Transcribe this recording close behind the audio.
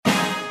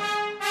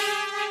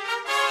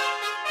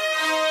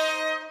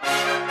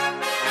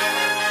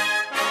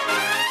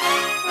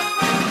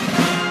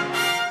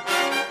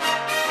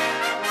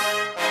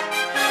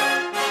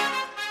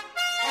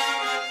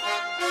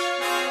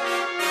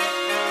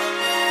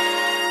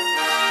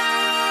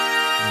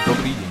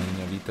Dobrý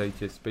deň,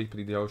 vítajte späť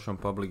pri ďalšom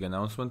Public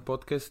Announcement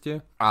podcaste.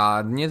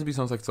 A dnes by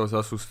som sa chcel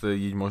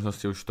zasústrediť, možno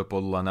ste už to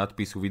podľa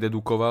nadpisu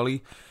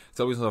vydedukovali,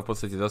 chcel by som sa v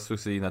podstate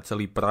zasústrediť na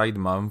celý Pride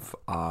Month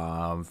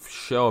a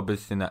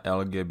všeobecne na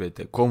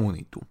LGBT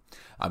komunitu.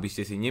 Aby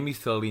ste si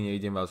nemysleli,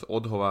 nejdem vás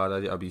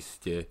odhovárať,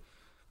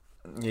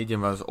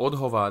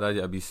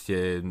 aby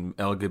ste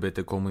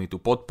LGBT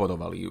komunitu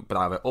podporovali.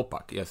 Práve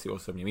opak. Ja si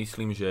osobne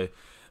myslím, že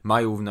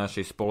majú v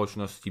našej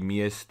spoločnosti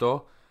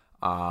miesto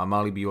a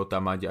mali by ho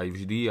tam mať aj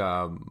vždy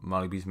a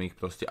mali by sme ich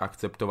proste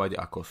akceptovať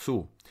ako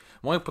sú.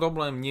 Môj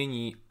problém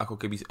není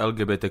ako keby s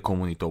LGBT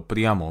komunitou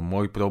priamo.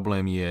 Môj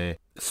problém je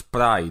s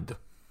Pride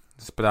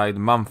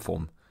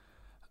Monthom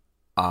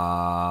a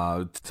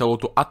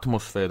celou tú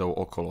atmosférou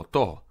okolo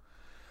toho.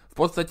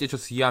 V podstate, čo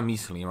si ja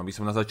myslím, aby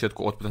som na začiatku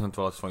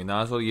odprezentoval svoj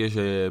názor, je,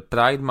 že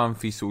Pride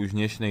Monthy sú už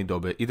v dnešnej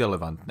dobe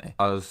irelevantné.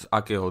 A z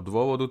akého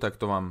dôvodu, tak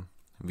to vám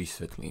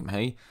vysvetlím,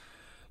 hej.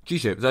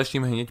 Čiže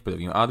začneme hneď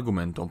prvým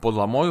argumentom.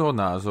 Podľa môjho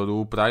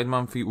názoru Pride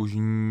Monthy už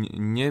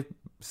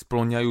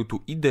nesplňajú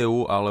tú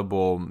ideu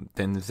alebo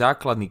ten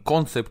základný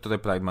koncept,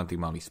 ktoré Pride Monthy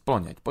mali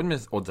spĺňať.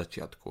 Poďme od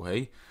začiatku,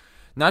 hej.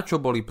 Na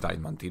čo boli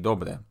Pride Monthy?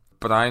 Dobre.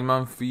 Pride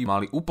Monthy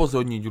mali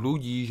upozorniť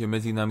ľudí, že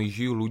medzi nami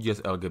žijú ľudia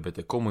z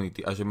LGBT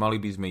komunity a že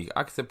mali by sme ich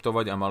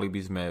akceptovať a mali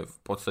by sme v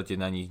podstate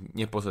na nich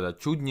nepozerať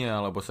čudne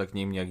alebo sa k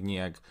nim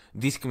nejak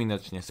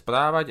diskriminačne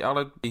správať,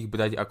 ale ich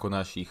brať ako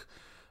našich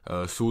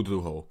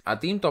súdruhov. A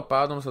týmto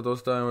pádom sa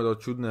dostávame do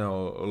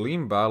čudného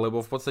limba,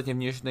 lebo v podstate v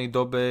dnešnej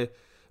dobe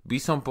by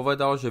som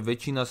povedal, že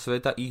väčšina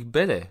sveta ich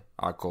bere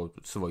ako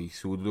svojich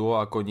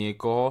súdruhov, ako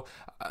niekoho.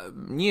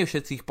 Nie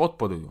všetci ich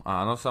podporujú.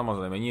 Áno,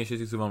 samozrejme, nie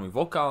všetci sú veľmi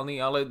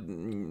vokálni, ale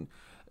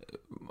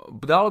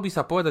dalo by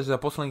sa povedať, že za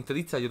posledných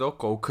 30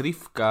 rokov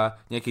krivka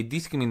nejakej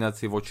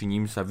diskriminácie voči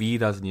ním sa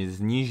výrazne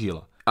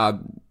znížila. A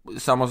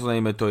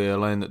samozrejme to je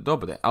len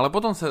dobre. Ale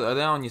potom sa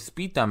reálne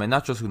spýtame,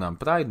 na čo sú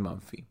nám Pride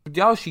Monthy. V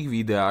ďalších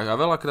videách, a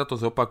veľakrát to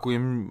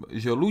zopakujem,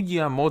 že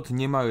ľudia moc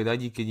nemajú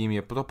radi, keď im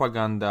je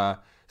propaganda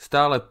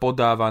stále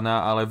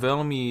podávaná, ale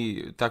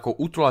veľmi takou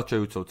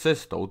utlačajúcou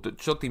cestou.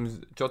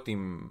 Čo tým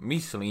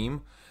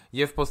myslím,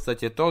 je v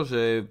podstate to,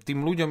 že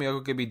tým ľuďom je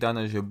ako keby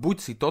dané, že buď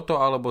si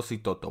toto, alebo si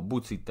toto.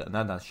 Buď si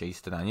na našej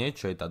strane,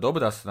 čo je tá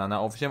dobrá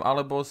strana, ovšem,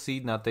 alebo si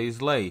na tej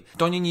zlej.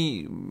 To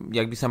není,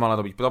 jak by sa mala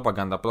robiť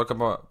propaganda.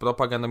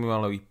 Propaganda by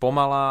mala byť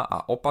pomalá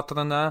a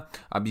opatrná,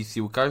 aby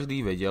si ju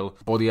každý vedel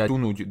poriadne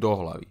tunúť do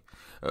hlavy.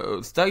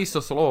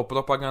 Takisto slovo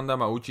propaganda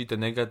má určite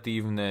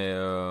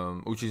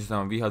sa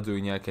nám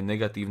vyhadzujú nejaké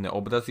negatívne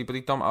obrazy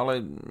pri tom,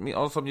 ale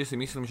osobne si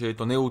myslím, že je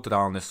to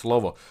neutrálne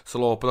slovo.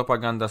 Slovo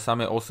propaganda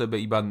samé o sebe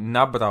iba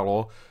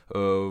nabralo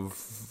v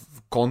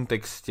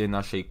kontexte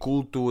našej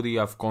kultúry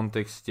a v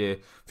kontexte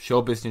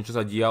všeobecne, čo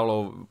sa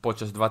dialo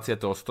počas 20.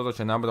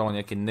 storočia, nabralo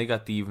nejaké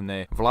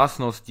negatívne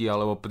vlastnosti,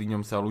 alebo pri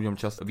ňom sa ľuďom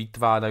často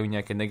vytvárajú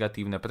nejaké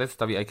negatívne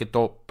predstavy, aj keď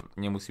to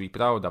nemusí byť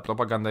pravda.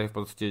 Propaganda je v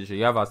podstate,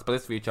 že ja vás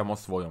presviečam o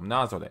svojom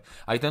názore.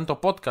 Aj tento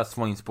podcast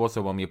svojím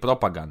spôsobom je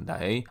propaganda,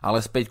 hej? Ale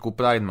späť ku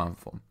Pride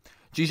Monthom.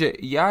 Čiže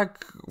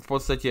jak v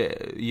podstate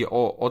je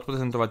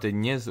odprezentovať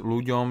dnes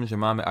ľuďom, že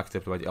máme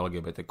akceptovať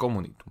LGBT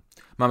komunitu.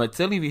 Máme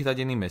celý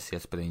vyhradený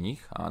mesiac pre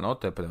nich, áno,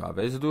 to je prvá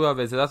vec. Druhá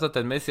vec, raz za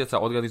ten mesiac sa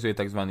organizuje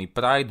tzv.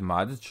 Pride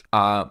March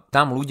a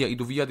tam ľudia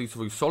idú vyjadriť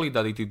svoju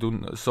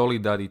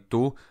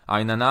solidaritu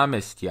aj na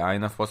námestia, aj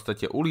na v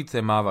podstate ulice,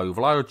 mávajú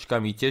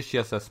vlajočkami,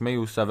 tešia sa,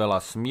 smejú sa, veľa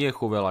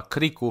smiechu, veľa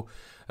kriku,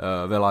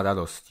 veľa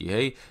radosti,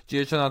 hej.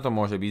 Čiže čo na to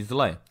môže byť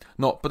zlé?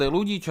 No pre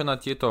ľudí, čo na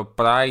tieto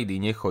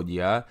pridey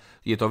nechodia,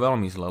 je to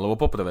veľmi zlé,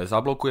 lebo poprvé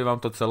zablokuje vám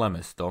to celé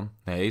mesto,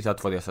 hej,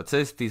 zatvoria sa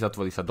cesty,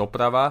 zatvorí sa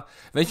doprava,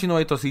 väčšinou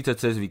je to síce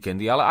cez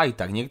víkendy, ale aj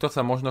tak, niekto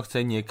sa možno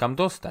chce niekam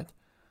dostať.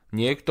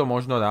 Niekto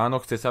možno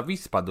ráno chce sa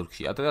vyspať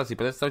dlhšie. A teraz si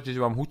predstavte,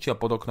 že vám hučia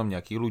pod oknom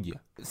nejakí ľudia.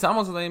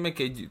 Samozrejme,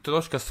 keď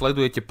troška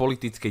sledujete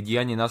politické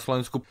dianie na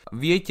Slovensku,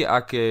 viete,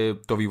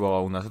 aké to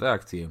vyvolalo u nás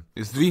reakcie.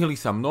 Zdvihli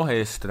sa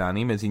mnohé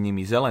strany, medzi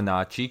nimi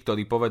zelenáči,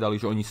 ktorí povedali,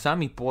 že oni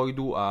sami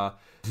pôjdu a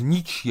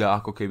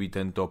zničia ako keby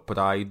tento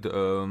Pride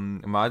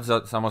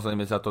mať.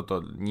 Samozrejme za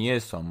toto nie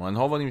som. Len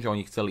hovorím, že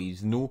oni chceli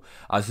ísť dnu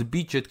a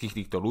zbiť všetkých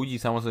týchto ľudí.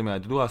 Samozrejme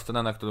aj druhá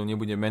strana, ktorú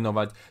nebudem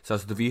menovať,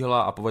 sa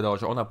zdvihla a povedala,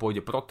 že ona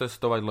pôjde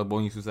protestovať, lebo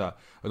oni sú za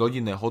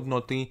rodinné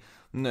hodnoty.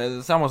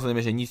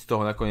 Samozrejme, že nič z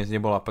toho nakoniec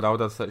nebola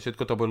pravda.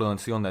 Všetko to boli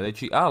len silné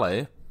reči,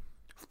 ale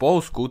v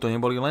Poľsku to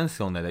neboli len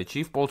silné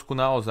reči. V Poľsku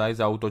naozaj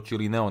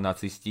zaútočili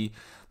neonacisti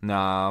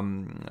na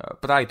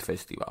Pride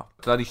Festival.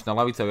 Tradičná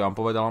lavica by vám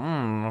povedala,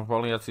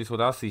 Poliaci sú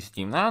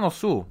rasisti. Áno,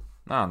 sú.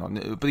 Áno,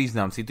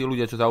 priznám si, tí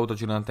ľudia, čo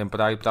zaútočili na ten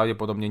Pride,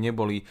 pravdepodobne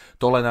neboli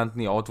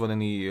tolerantní a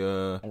otvorení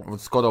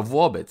skoro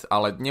vôbec,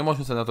 ale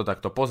nemôžeme sa na to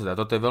takto pozerať.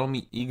 Toto je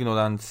veľmi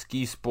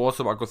ignorantský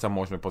spôsob, ako sa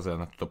môžeme pozerať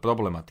na túto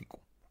problematiku.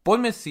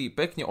 Poďme si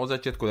pekne od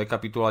začiatku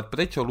rekapitulovať,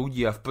 prečo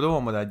ľudia v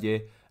prvom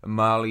rade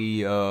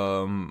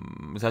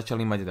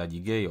začali mať radi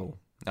gejov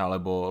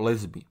alebo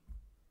lesby.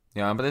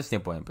 Ja vám presne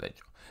poviem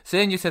prečo. V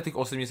 70.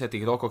 80.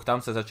 rokoch tam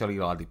sa začali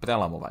vlády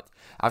prelamovať.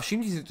 A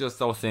všimni si, čo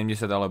sa stalo v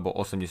 70. alebo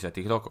 80.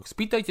 rokoch.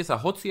 Spýtajte sa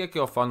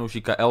hociakého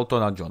fanúšika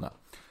Eltona Johna.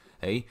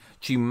 Hej?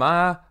 Či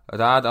má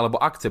rád,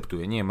 alebo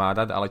akceptuje, nie má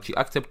rád, ale či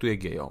akceptuje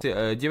gejov.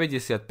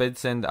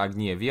 90%, ak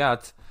nie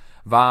viac,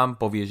 vám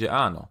povie, že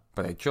áno.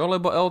 Prečo?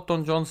 Lebo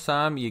Elton John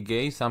sám je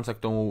gej, sám sa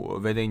k tomu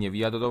verejne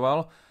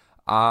vyjadroval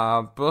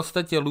a v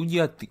podstate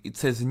ľudia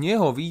cez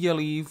neho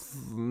videli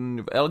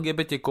v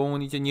LGBT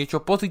komunite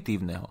niečo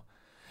pozitívneho.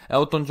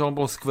 Elton John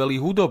bol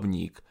skvelý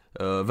hudobník,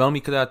 veľmi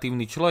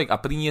kreatívny človek a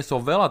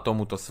priniesol veľa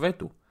tomuto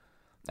svetu.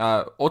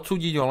 A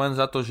odsúdiť ho len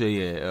za to, že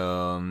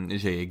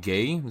je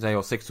gay, za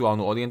jeho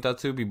sexuálnu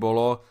orientáciu by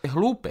bolo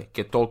hlúpe,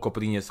 keď toľko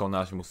priniesol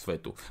nášmu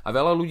svetu. A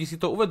veľa ľudí si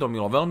to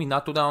uvedomilo veľmi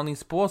naturálnym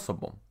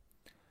spôsobom.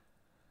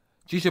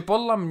 Čiže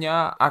podľa mňa,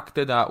 ak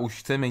teda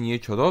už chceme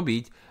niečo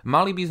robiť,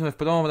 mali by sme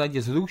v prvom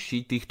rade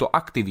zrušiť týchto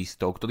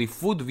aktivistov, ktorí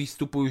furt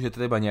vystupujú, že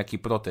treba nejaký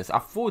protest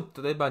a furt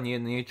treba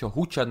niečo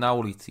hučať na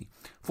ulici.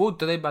 Furt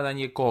treba na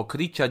niekoho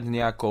kričať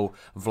nejakou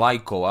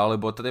vlajkou,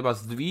 alebo treba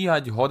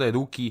zdvíhať hore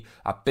ruky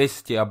a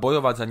peste a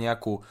bojovať za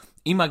nejakú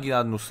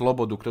imaginárnu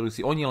slobodu, ktorú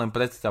si oni len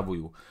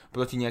predstavujú.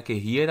 Proti nejakej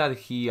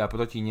hierarchii a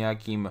proti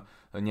nejakým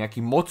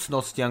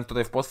mocnostiam,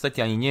 ktoré v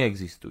podstate ani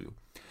neexistujú.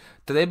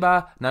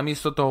 Treba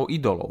namiesto toho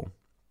idolov.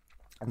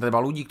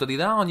 Treba ľudí,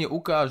 ktorí reálne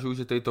ukážu,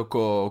 že tejto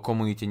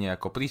komunite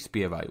nejako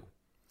prispievajú.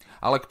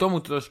 Ale k tomu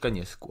troška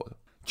neskôr.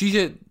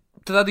 Čiže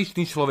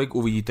tradičný človek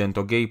uvidí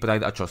tento gay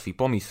pride a čo si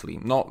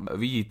pomyslí? No,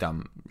 vidí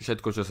tam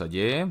všetko, čo sa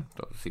deje,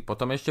 to si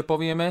potom ešte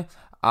povieme,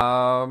 a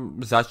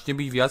začne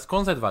byť viac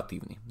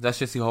konzervatívny.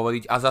 Začne si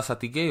hovoriť, a zasa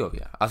tí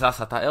gejovia, a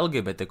zasa tá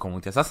LGBT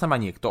komunita, zasa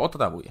ma niekto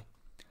otravuje.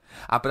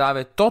 A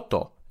práve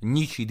toto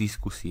ničí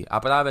diskusie.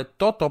 A práve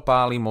toto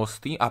páli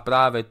mosty a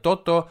práve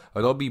toto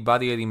robí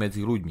bariéry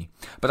medzi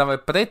ľuďmi. Práve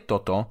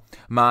preto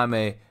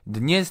máme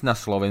dnes na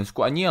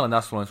Slovensku, a nie len na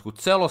Slovensku,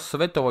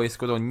 celosvetovo je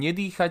skoro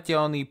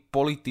nedýchateľný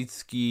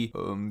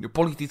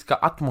politická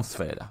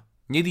atmosféra.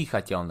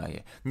 Nedýchateľná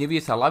je. Nevie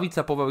sa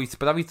lavica pobaviť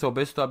s pravicou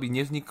bez toho, aby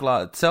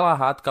nevznikla celá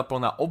hádka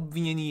plná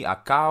obvinení a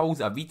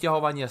káuz a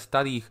vyťahovania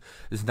starých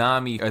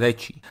známych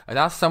rečí.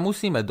 Raz sa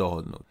musíme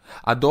dohodnúť.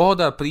 A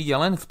dohoda príde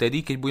len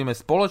vtedy, keď budeme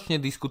spoločne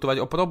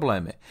diskutovať o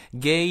probléme.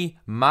 Gay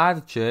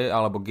marče,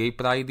 alebo gay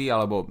pridey,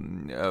 alebo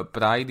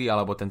pridey,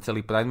 alebo ten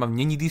celý pride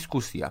není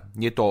diskusia.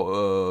 Je to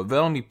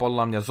veľmi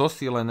podľa mňa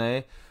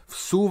zosilené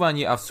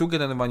vsúvanie a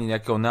sugerovanie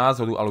nejakého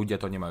názoru a ľudia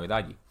to nemajú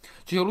radi.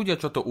 Čiže ľudia,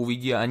 čo to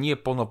uvidia a nie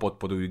plno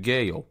podporujú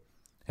gejov,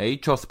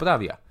 hej, čo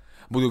spravia?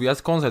 Budú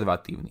viac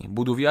konzervatívni,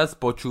 budú viac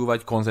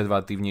počúvať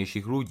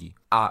konzervatívnejších ľudí.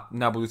 A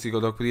na budúci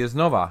rok príde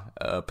znova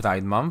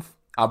Pride Month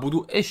a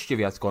budú ešte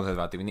viac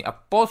konzervatívni a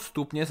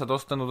postupne sa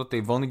dostanú do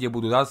tej vlny, kde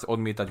budú raz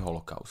odmietať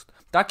holokaust.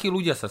 Takí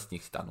ľudia sa z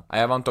nich stanú. A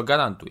ja vám to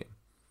garantujem.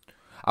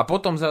 A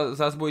potom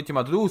zase budete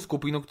mať druhú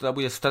skupinu, ktorá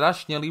bude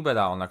strašne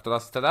liberálna, ktorá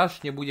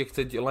strašne bude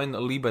chcieť len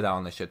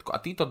liberálne všetko.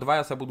 A títo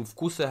dvaja sa budú v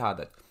kuse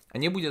hádať. A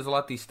nebude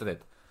zlatý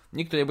stred.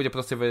 Nikto nebude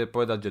proste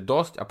povedať, že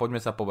dosť a poďme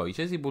sa pobaviť.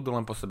 Všetci budú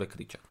len po sebe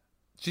kričať.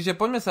 Čiže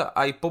poďme sa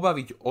aj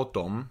pobaviť o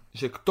tom,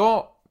 že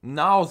kto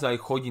naozaj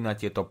chodí na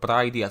tieto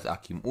pridey a s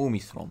akým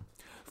úmyslom.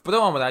 V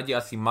prvom rade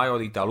asi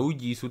majorita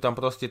ľudí sú tam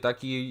proste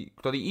takí,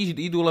 ktorí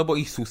idú, lebo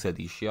ich sused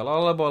išiel,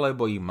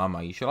 lebo ich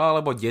mama išla,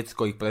 alebo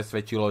decko ich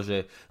presvedčilo,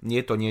 že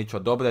je to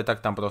niečo dobré, tak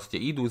tam proste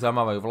idú,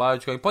 zamávajú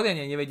vláčko,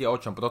 poriadne nevedia, o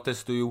čom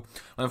protestujú.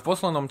 Len v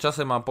poslednom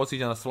čase mám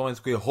pocit, že na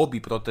Slovensku je hobby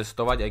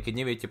protestovať, aj keď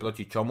neviete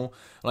proti čomu,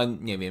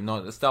 len neviem,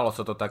 no stalo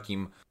sa to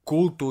takým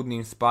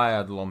kultúrnym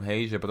spájadlom,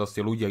 hej, že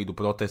proste ľudia idú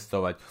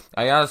protestovať.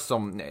 A ja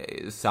som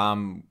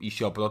sám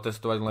išiel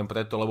protestovať len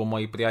preto, lebo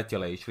moji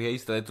priatelia išli, hej,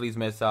 stretli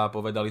sme sa,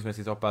 povedali sme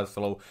si zo pár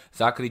slov,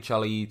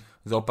 zakričali,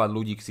 zo pár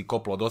ľudí si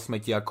koplo do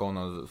smetiakov,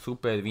 no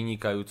super,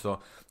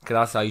 vynikajúco,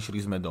 krása,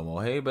 išli sme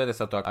domov, hej, bere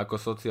sa to ako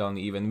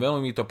sociálny event.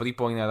 Veľmi mi to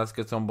pripomína raz,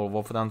 keď som bol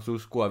vo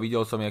Francúzsku a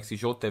videl som, jak si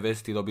žlté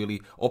vesty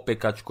robili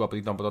opekačku a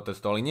pritom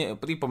protestovali.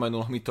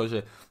 Pripomenulo mi to,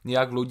 že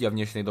nejak ľudia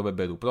v dnešnej dobe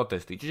berú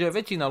protesty. Čiže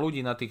väčšina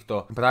ľudí na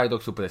týchto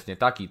pridoch sú presne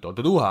takíto.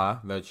 Druhá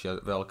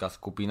veľká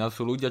skupina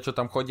sú ľudia, čo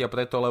tam chodia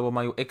preto, lebo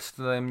majú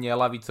extrémne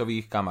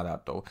ľavicových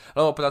kamarátov.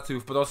 Lebo pracujú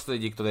v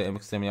prostredí, ktoré je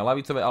extrémne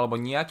ľavicové, alebo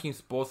nejakým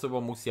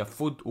spôsobom musia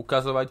furt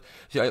ukazovať,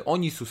 že aj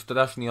oni sú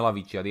strašní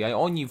ľavičiari, aj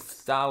oni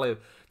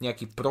stále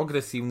nejaký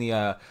progresívny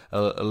a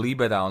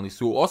liberálny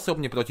sú.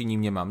 Osobne proti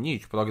ním nemám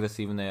nič.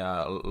 Progresívna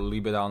a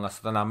liberálna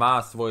strana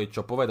má svoje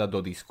čo povedať do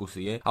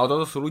diskusie, ale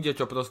toto sú ľudia,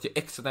 čo proste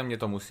extrémne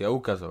to musia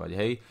ukazovať,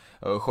 hej.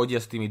 Chodia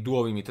s tými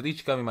dúhovými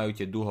tričkami, majú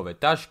tie dúhové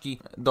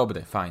tašky.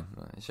 Dobre,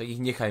 fajn, však ich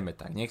nechajme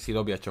tak, nech si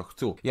robia čo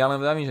chcú. Ja len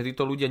vravím, že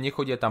títo ľudia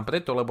nechodia tam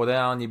preto, lebo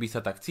reálne by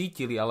sa tak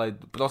cítili, ale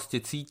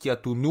proste cítia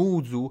tú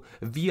núdzu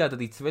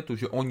vyjadriť svetu,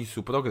 že oni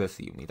sú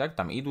progresívni. Tak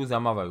tam idú,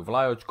 zamávajú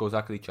vlajočkou,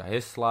 zakričia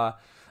heslá.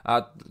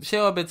 A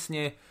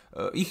všeobecne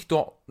ich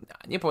to,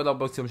 nepovedal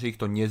by som, že ich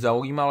to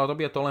nezaujíma, ale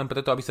robia to len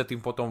preto, aby sa tým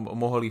potom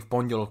mohli v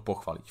pondelok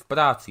pochváliť v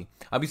práci.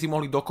 Aby si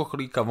mohli do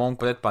kochlíka von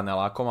pred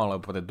panelákom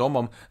alebo pred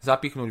domom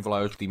zapichnúť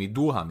vlajoč tými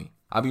dúhami.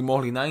 aby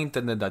mohli na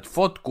internet dať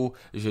fotku,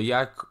 že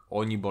jak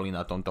oni boli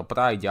na tomto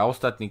Pride a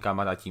ostatní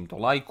kamaráti im to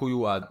lajkujú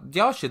a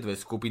ďalšie dve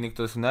skupiny,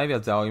 ktoré sú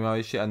najviac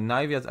zaujímavejšie a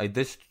najviac aj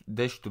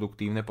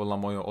deštruktívne podľa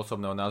môjho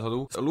osobného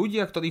názoru.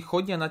 Ľudia, ktorí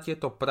chodia na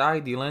tieto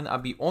Pridey len,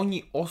 aby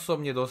oni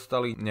osobne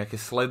dostali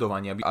nejaké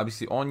sledovanie, aby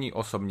si oni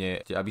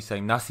osobne, aby sa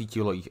im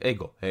nasýtilo ich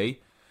ego,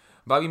 hej?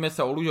 Bavíme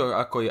sa o ľuďoch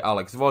ako je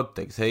Alex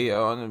Vortex, hej,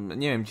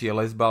 neviem či je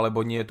lesba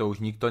alebo nie, to už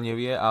nikto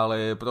nevie,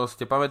 ale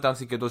proste pamätám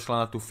si, keď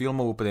došla na tú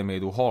filmovú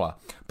premiéru Hola.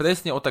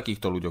 Presne o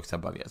takýchto ľuďoch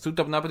sa bavia. Sú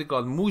to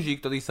napríklad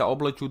muži, ktorí sa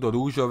oblečú do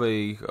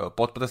rúžových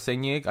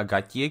podprseniek a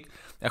gatiek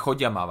a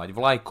chodia mávať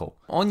vlajkov.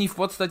 Oni v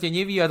podstate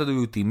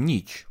nevyjadrujú tým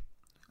nič,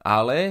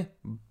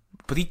 ale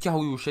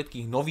priťahujú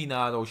všetkých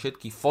novinárov,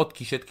 všetky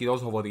fotky, všetky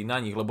rozhovory na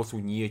nich, lebo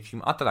sú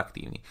niečím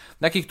atraktívni.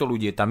 Takýchto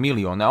ľudí je tam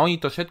milión a oni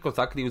to všetko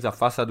zakryjú za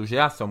fasádu,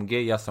 že ja som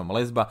gay, ja som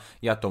lesba,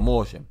 ja to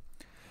môžem.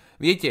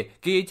 Viete,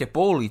 keď idete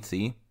po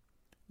ulici,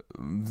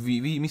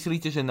 vy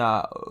myslíte, že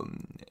na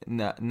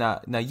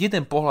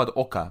jeden pohľad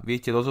oka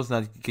viete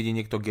rozoznať, keď je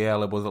niekto gay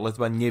alebo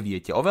lesba,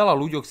 neviete. O veľa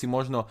ľuďoch si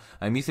možno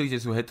aj myslíte,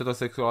 že sú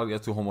heterosexuáli a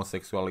sú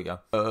homosexuáli.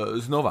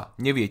 Znova,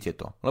 neviete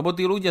to. Lebo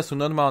tí ľudia sú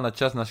normálna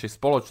časť našej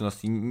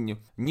spoločnosti.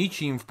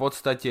 Ničím v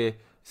podstate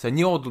sa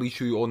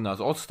neodlišujú od nás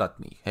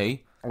ostatných,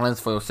 hej? Len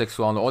svojou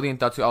sexuálnou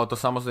orientáciou, ale to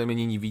samozrejme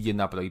nie je vidieť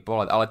na prvý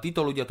pohľad. Ale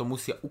títo ľudia to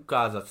musia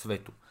ukázať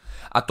svetu.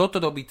 A toto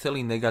robí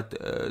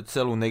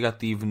celú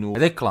negatívnu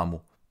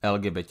reklamu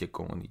LGBT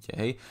komunite,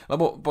 hej.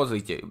 Lebo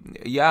pozrite,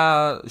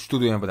 ja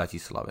študujem v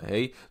Bratislave,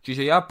 hej.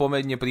 Čiže ja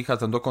pomerne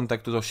prichádzam do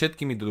kontaktu so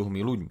všetkými druhmi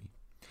ľuďmi.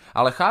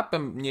 Ale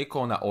chápem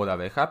niekoho na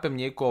Orave, chápem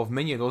niekoho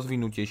v menej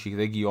rozvinutejších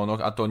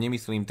regiónoch a to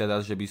nemyslím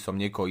teraz, že by som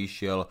niekoho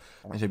išiel,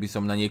 že by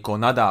som na niekoho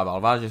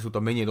nadával. Vážne sú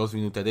to menej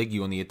rozvinuté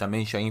regióny, je tam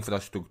menšia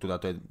infraštruktúra,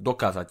 to je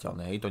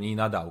dokázateľné, hej, to nie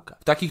je nadávka.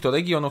 V takýchto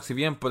regiónoch si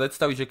viem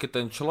predstaviť, že keď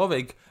ten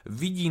človek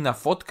vidí na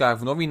fotkách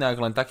v novinách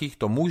len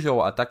takýchto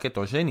mužov a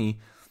takéto ženy,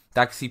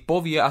 tak si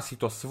povie asi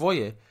to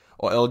svoje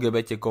o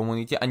LGBT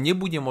komunite a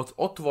nebude moc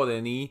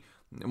otvorený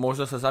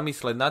možno sa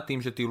zamyslieť nad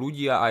tým, že tí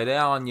ľudia aj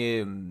reálne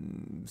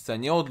sa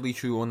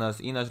neodlišujú od nás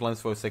ináč len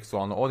svojou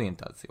sexuálnou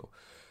orientáciou.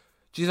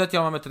 Čiže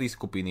zatiaľ máme 3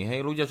 skupiny,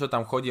 hej, ľudia, čo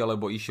tam chodia,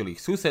 lebo išiel ich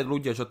sused,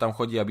 ľudia, čo tam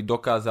chodia, aby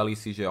dokázali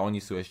si, že oni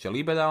sú ešte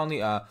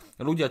liberálni a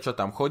ľudia, čo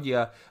tam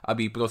chodia,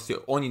 aby proste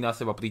oni na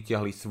seba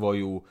pritiahli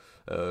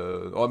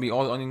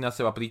oni na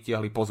seba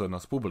pritiahli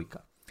pozornosť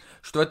publika.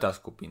 4.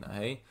 skupina,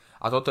 hej.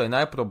 A toto je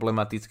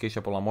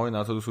najproblematickejšia podľa môjho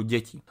názoru sú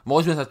deti.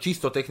 Môžeme sa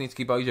čisto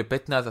technicky baviť, že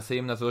 15 a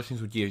 17 roční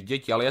sú tiež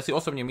deti, ale ja si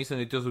osobne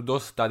myslím, že to sú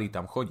dosť starí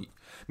tam chodiť.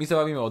 My sa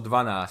bavíme o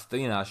 12,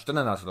 13,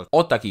 14 ročných.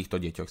 O takýchto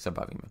deťoch sa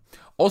bavíme.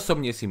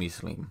 Osobne si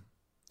myslím,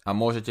 a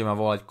môžete ma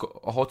volať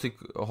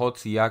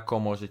hoci ako,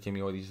 môžete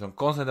mi hovoriť, že som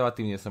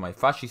konzervatívny, som aj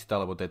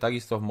fašista, lebo to je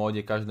takisto v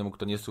móde, každému,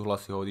 kto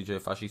nesúhlasí, hovoriť, že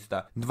je fašista.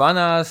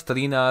 12,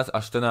 13 a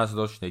 14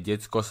 ročné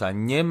decko sa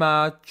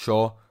nemá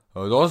čo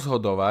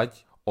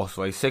rozhodovať o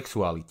svojej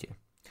sexualite.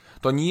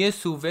 To nie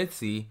sú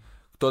veci,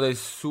 ktoré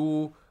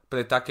sú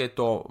pre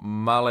takéto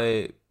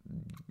malé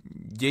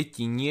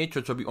deti niečo,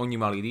 čo by oni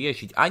mali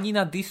riešiť. Ani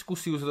na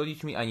diskusiu s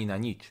rodičmi, ani na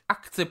nič.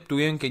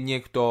 Akceptujem, keď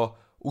niekto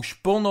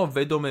už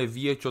plnovedome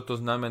vie, čo to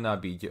znamená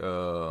byť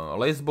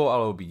lesbou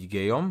alebo byť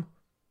gejom.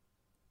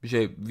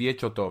 Že vie,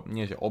 čo to,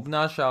 nie že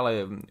obnáša,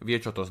 ale vie,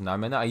 čo to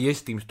znamená a je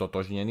s tým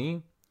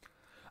stotožnený.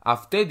 A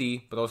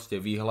vtedy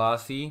proste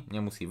vyhlási,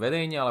 nemusí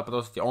verejne, ale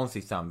proste on si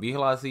sám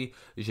vyhlási,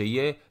 že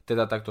je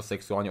teda takto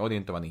sexuálne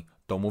orientovaný.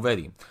 Tomu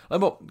verím.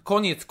 Lebo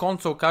koniec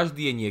koncov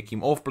každý je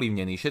niekým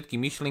ovplyvnený.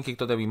 Všetky myšlienky,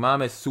 ktoré my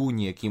máme, sú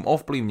niekým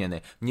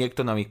ovplyvnené.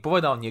 Niekto nám ich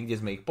povedal,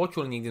 niekde sme ich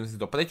počuli, niekde sme si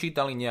to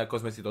prečítali,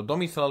 nejako sme si to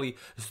domysleli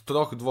z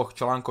 3-2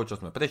 článkov, čo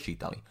sme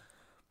prečítali.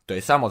 To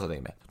je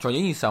samozrejme. Čo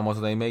není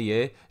samozrejme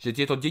je, že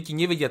tieto deti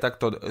nevedia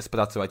takto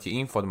spracovať tie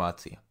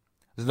informácie.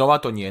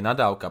 Znova to nie je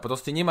nadávka,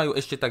 proste nemajú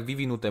ešte tak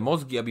vyvinuté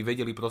mozgy, aby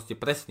vedeli proste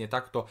presne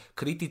takto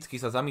kriticky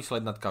sa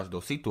zamýšľať nad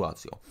každou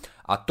situáciou.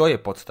 A to je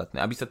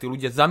podstatné, aby sa tí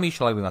ľudia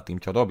zamýšľali nad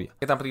tým, čo robia.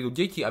 Keď tam prídu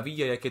deti a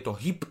vidia, aké je to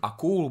hip a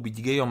cool byť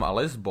gejom a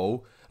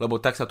lesbou,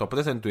 lebo tak sa to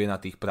prezentuje na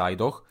tých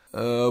pridoch,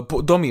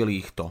 domýli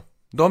ich to.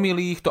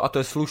 Domýli ich to a to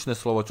je slušné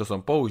slovo, čo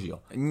som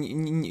použil.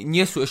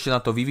 Nie sú ešte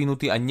na to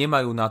vyvinutí a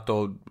nemajú na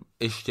to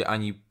ešte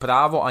ani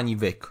právo, ani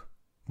vek.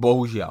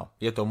 Bohužiaľ,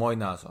 je to môj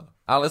názor.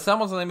 Ale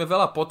samozrejme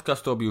veľa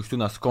podcastov by už tu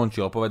nás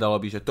skončilo, povedalo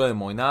by, že to je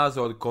môj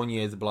názor,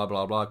 koniec, bla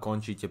bla bla,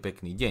 končíte,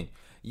 pekný deň.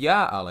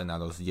 Ja ale na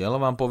rozdiel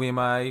vám poviem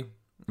aj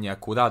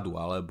nejakú radu,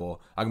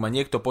 alebo ak ma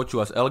niekto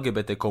počúva z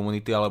LGBT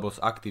komunity alebo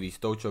z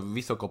aktivistov, čo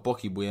vysoko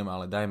pochybujem,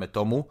 ale dajme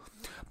tomu,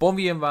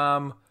 poviem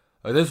vám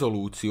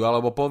rezolúciu,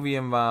 alebo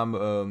poviem vám,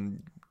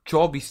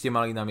 čo by ste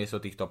mali namiesto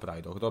týchto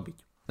pridoch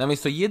robiť.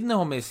 Namiesto 1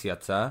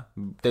 mesiaca,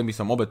 ten by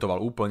som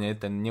obetoval úplne,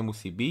 ten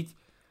nemusí byť,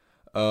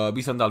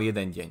 by som dal 1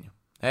 deň.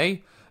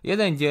 Hej? 1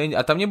 deň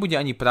a tam nebude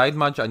ani Pride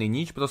Match, ani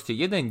nič, proste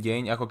 1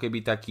 deň, ako keby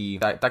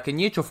také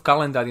niečo v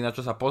kalendári, na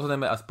čo sa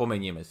pozrieme a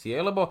spomenieme si,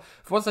 lebo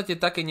v podstate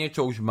také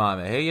niečo už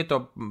máme, hej, je to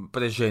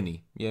pre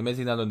ženy, je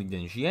Medzinárodný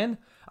deň žien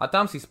a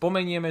tam si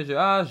spomenieme, že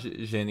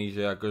ženy,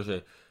 že akože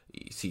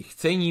si ich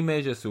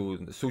ceníme, že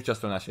sú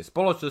súčasťou našej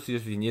spoločnosti,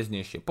 že sú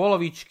neznejšie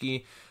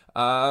polovičky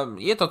A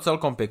je to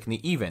celkom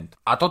pekný event.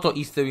 A toto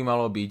isté by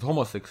malo byť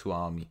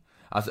homosexuálmi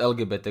a s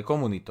LGBT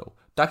komunitou.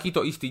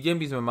 Takýto istý deň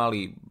by sme mali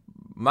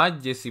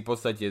mať, kde si v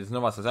podstate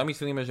znova sa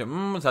zamyslíme, že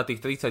za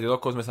tých 30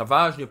 rokov sme sa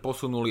vážne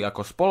posunuli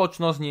ako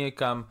spoločnosť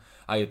niekam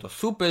a je to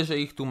super, že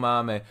ich tu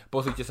máme.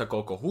 Pozrite sa,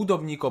 koľko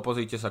hudobníkov,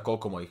 pozrite sa,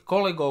 koľko mojich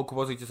kolegov,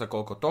 pozrite sa,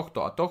 koľko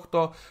tohto a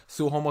tohto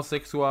sú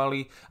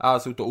homosexuáli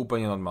a sú to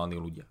úplne normálni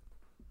ľudia.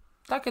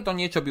 Takéto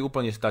niečo by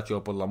úplne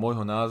stačilo podľa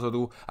môjho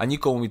názoru a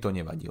nikomu mi to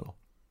nevadilo.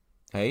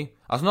 Hej?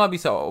 A znova by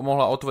sa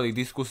mohla otvoriť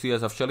diskusia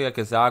za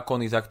všelijaké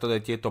zákony, za ktoré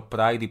tieto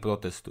pridey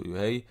protestujú.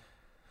 Hej?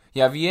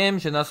 Ja viem,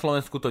 že na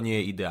Slovensku to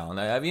nie je ideálne.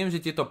 Ja viem, že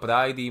tieto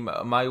pridey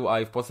majú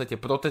aj v podstate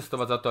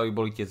protestovať za to, aby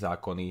boli tie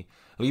zákony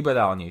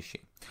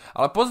liberálnejšie.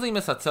 Ale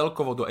pozrime sa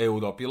celkovo do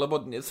Európy, lebo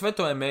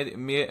svetové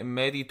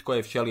merítko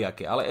je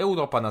všelijaké, ale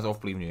Európa nás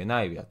ovplyvňuje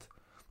najviac.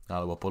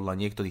 Alebo podľa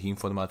niektorých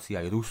informácií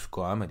aj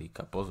Rusko a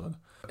Amerika, pozor.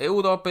 V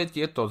Európe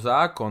tieto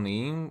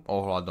zákony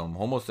ohľadom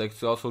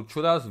homosexuálov sú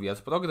čoraz viac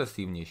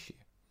progresívnejšie.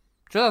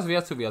 Čoraz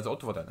viac sú viac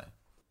otvorené.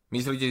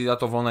 Myslíte, že za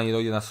to vlna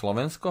nedojde na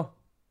Slovensko?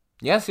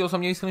 Ja si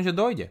osobne myslím, že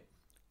dojde.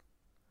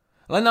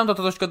 Len nám to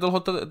troška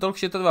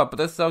dlhšie trvá.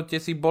 Predstavte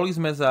si, boli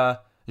sme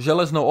za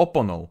železnou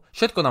oponou.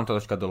 Všetko nám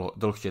to troška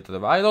dlhšie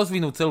trvá. Aj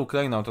rozvinúť celú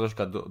krajinu nám to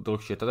troška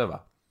dlhšie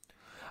trvá.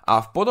 A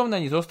v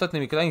porovnaní s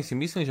ostatnými krajinami si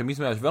myslím, že my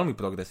sme až veľmi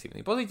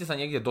progresívni. Pozrite sa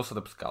niekde do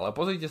Srbska, ale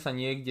pozrite sa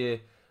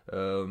niekde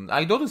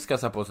aj do Ruska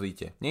sa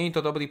pozrite. Nie je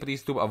to dobrý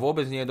prístup a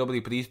vôbec nie je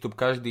dobrý prístup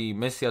každý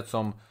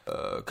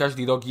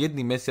rok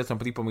jedným mesiacom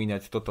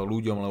pripomínať toto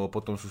ľuďom, lebo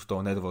potom sú z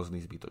toho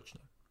nervózni zbytočne.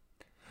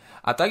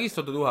 A takisto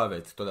druhá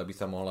vec, ktorá by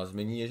sa mohla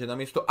zmeniť, je, že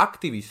namiesto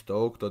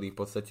aktivistov, ktorí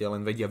v podstate len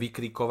vedia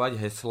vykrikovať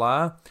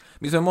heslá,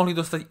 by sme mohli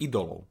dostať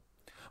idolov.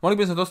 Mohli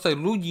by sme dostať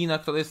ľudí, na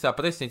ktoré sa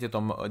presne tieto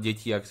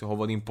deti, ak sa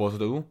hovorím,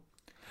 pozrú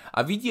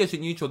a vidia, že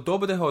niečo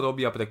dobrého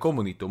robia pre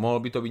komunitu.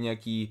 Mohol by to byť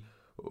nejaký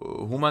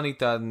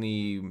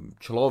humanitárny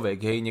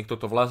človek, hej, niekto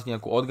to vlastní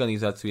nejakú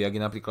organizáciu, jak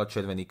je napríklad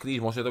Červený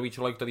kríž. Môže to byť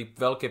človek, ktorý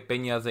veľké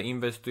peniaze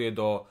investuje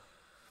do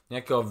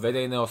nejakého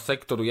verejného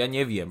sektoru, ja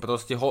neviem.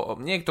 Proste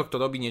niekto, kto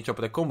robí niečo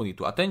pre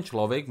komunitu. A ten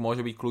človek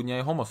môže byť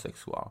kľudne aj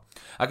homosexuál.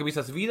 A keby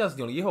sa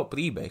zvýraznil jeho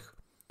príbeh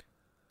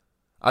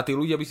a tí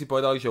ľudia by si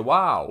povedali, že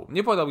wow,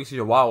 nepovedali by si,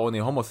 že wow, on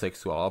je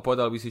homosexuál, ale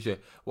povedali by si, že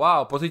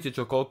wow, pozrite,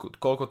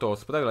 koľko toho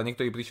spravil. A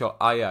niektorý prišiel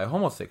aj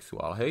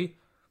homosexuál, hej.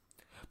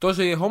 To,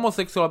 že je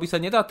homosexuál, by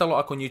sa nedátalo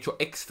ako niečo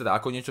extra,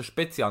 ako niečo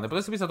špeciálne.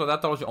 Preto by sa to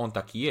dátalo, že on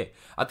taký je.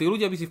 A tí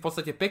ľudia by si v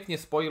podstate pekne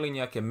spojili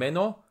nejaké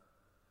meno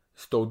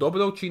s tou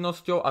dobrou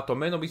činnosťou a to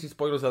meno by si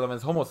spojili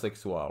zároveň s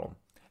homosexuálom.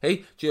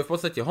 Hej, čiže v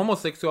podstate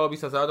homosexuál by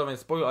sa zároveň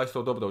spojil aj s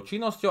tou dobrou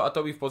činnosťou a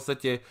to by v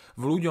podstate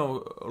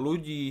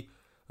ľudí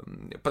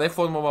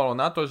preformovalo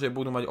na to, že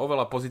budú mať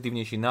oveľa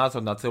pozitívnejší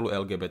názor na celú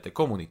LGBT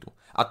komunitu.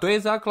 A to je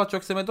základ,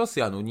 čo chceme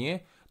dosiahnuť, nie?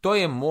 To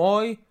je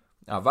môj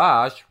a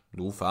váš,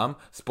 dúfam,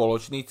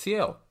 spoločný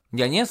cieľ.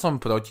 Ja nie som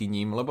proti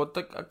ním, lebo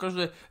tak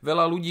akože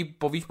veľa ľudí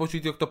po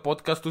vypočutí tohto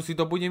podcastu si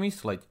to bude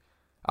mysleť.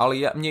 Ale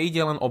mne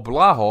ide len o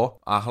blaho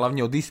a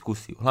hlavne o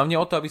diskusiu. Hlavne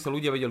o to, aby sa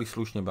ľudia vedeli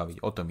slušne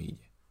baviť. O tom ide.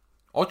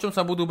 O čom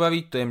sa budú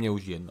baviť, to je mne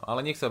už jedno.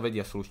 Ale nech sa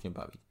vedia slušne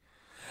baviť.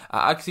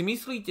 A ak si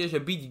myslíte,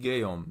 že byť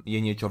gejom je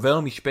niečo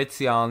veľmi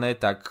špeciálne,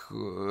 tak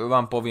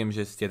vám poviem,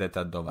 že ste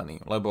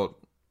retardovaní.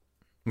 Lebo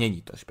není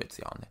to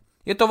špeciálne.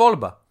 Je to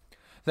voľba.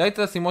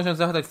 Zajtra si môžem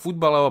zahrať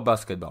futbal alebo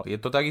basketbal. Je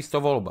to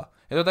takisto voľba.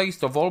 Je to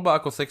takisto voľba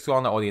ako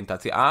sexuálna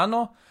orientácia.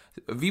 Áno,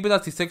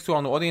 vybrať si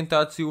sexuálnu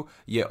orientáciu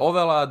je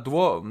oveľa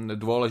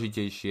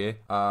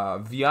dôležitejšie a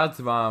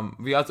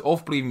viac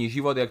ovplyvní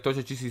život, jak to,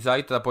 že či si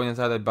zajtra pôjdem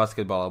zahrať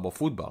basketbal alebo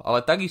futbal.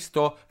 Ale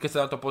takisto, keď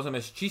sa na to pozrieme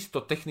z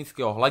čisto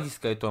technického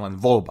hľadiska, je to len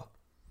voľba.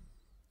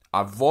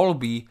 A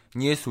voľby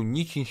nie sú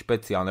ničím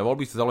špeciálne.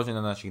 Voľby sú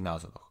založené na našich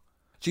názoroch.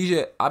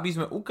 Čiže, aby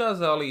sme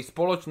ukázali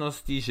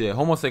spoločnosti, že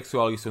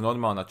homosexuáli sú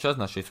normálna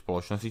časť našej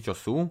spoločnosti, čo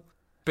sú,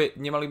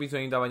 nemali by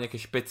sme im dávať nejaké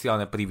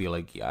špeciálne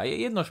privilégia. A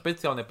jedno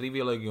špeciálne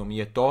privilégium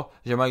je to,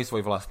 že majú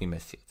svoj vlastný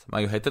mesiac.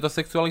 Majú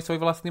heterosexuáli svoj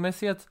vlastný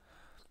mesiac?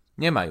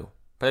 Nemajú.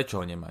 Prečo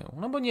ho nemajú?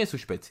 Lebo nie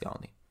sú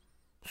špeciálni.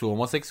 Sú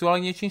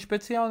homosexuáli niečím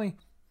špeciálni?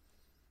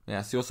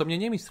 Ja si osobne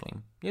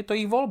nemyslím. Je to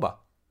ich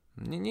voľba.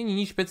 Není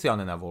nič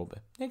špeciálne na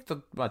voľbe.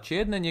 Niekto má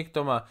čierne,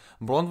 niekto má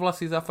blond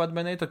vlasy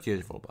zafarbené, je to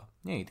tiež voľba.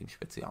 Nie je tým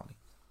špeciálny.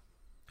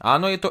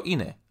 Áno, je to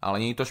iné,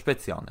 ale nie je to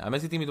špeciálne. A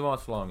medzi tými dvoma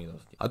slovami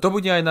rozdiel. A to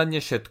bude aj na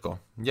dnes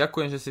všetko.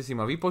 Ďakujem, že ste si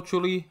ma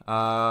vypočuli a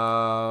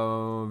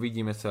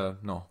vidíme sa,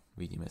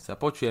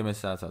 počujeme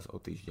sa zase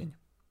o týždeň.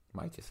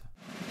 Majte sa.